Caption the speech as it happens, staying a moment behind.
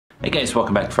Hey guys,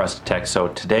 welcome back to Frosted Tech. So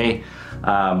today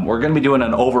we're going to be doing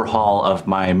an overhaul of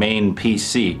my main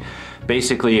PC.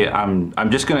 Basically,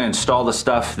 I'm just going to install the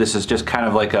stuff. This is just kind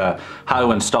of like a how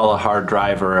to install a hard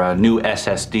drive or a new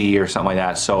SSD or something like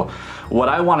that. So what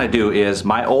I want to do is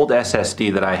my old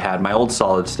SSD that I had, my old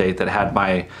solid state that had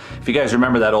my, if you guys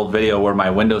remember that old video where my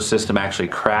Windows system actually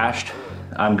crashed,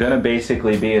 I'm going to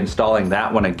basically be installing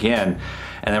that one again,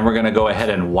 and then we're going to go ahead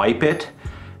and wipe it.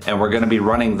 And we're going to be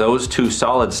running those two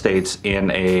solid states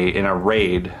in a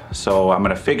RAID. So I'm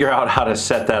going to figure out how to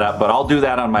set that up, but I'll do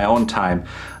that on my own time.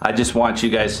 I just want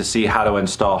you guys to see how to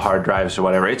install hard drives or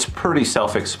whatever. It's pretty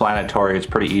self-explanatory, it's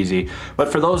pretty easy.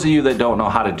 But for those of you that don't know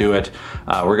how to do it,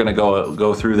 we're going to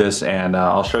go through this, and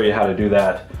I'll show you how to do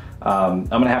that. I'm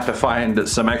going to have to find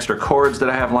some extra cords that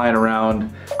I have lying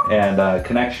around and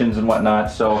connections and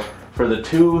whatnot. So for the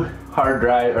two hard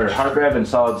drive and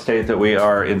solid state that we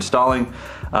are installing,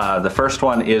 the first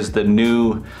one is the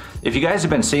new, if you guys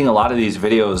have been seeing a lot of these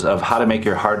videos of how to make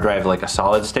your hard drive like a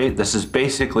solid state, this is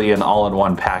basically an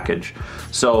all-in-one package.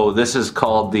 So this is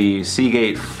called the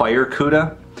SeaGate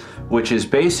Firecuda, which is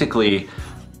basically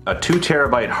a 2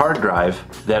 terabyte hard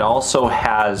drive that also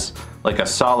has like a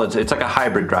solid, it's like a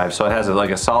hybrid drive, so it has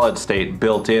like a solid state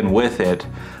built in with it.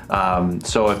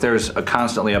 So if there's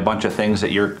constantly a bunch of things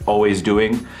that you're always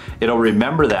doing, it'll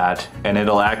remember that and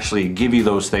it'll actually give you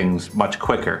those things much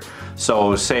quicker.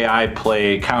 So say I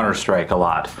play Counter-Strike a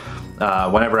lot.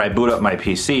 Whenever I boot up my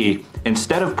PC,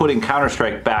 instead of putting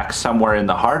Counter-Strike back somewhere in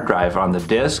the hard drive on the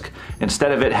disk,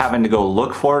 instead of it having to go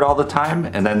look for it all the time,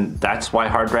 and then that's why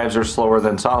hard drives are slower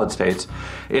than solid states,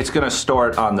 it's going to store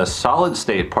it on the solid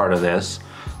state part of this,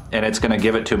 and it's going to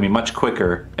give it to me much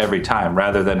quicker every time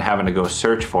rather than having to go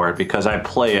search for it because I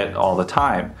play it all the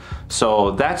time.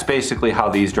 So that's basically how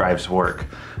these drives work.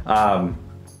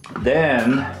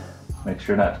 Then, make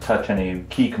sure not to touch any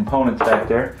key components back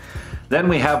there. Then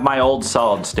we have my old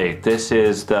solid state. This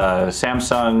is the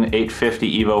Samsung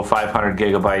 850 EVO 500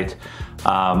 gigabyte.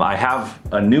 I have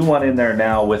a new one in there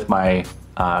now with my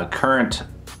current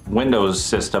Windows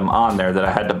system on there that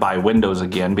I had to buy Windows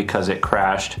again because it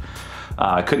crashed.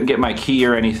 I couldn't get my key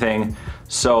or anything.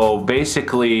 So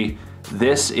basically,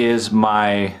 this is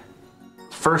my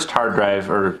first hard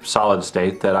drive or solid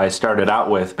state that I started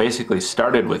out with, basically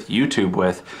started with YouTube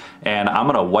with, and I'm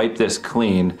gonna wipe this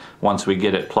clean once we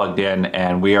get it plugged in,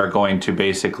 and we are going to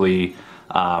basically,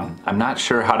 I'm not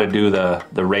sure how to do the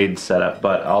RAID setup,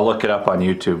 but I'll look it up on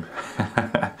YouTube.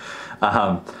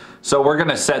 So we're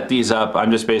gonna set these up.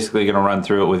 I'm just basically gonna run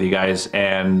through it with you guys,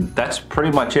 and that's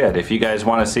pretty much it. If you guys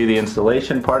wanna see the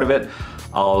installation part of it,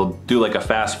 I'll do like a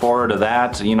fast forward of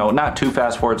that. You know, not too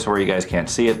fast forward so where you guys can't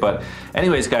see it, but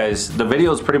anyways guys, the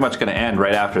video is pretty much gonna end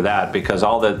right after that because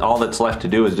all that's left to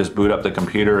do is just boot up the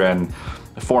computer and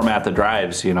format the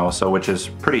drives, you know, so which is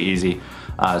pretty easy,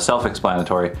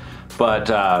 self-explanatory.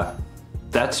 But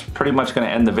that's pretty much gonna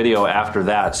end the video after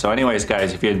that. So anyways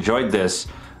guys, if you enjoyed this,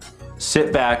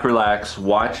 sit back, relax,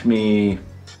 watch me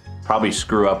probably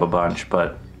screw up a bunch,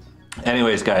 but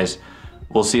anyways guys,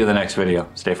 we'll see you in the next video.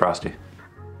 Stay frosty.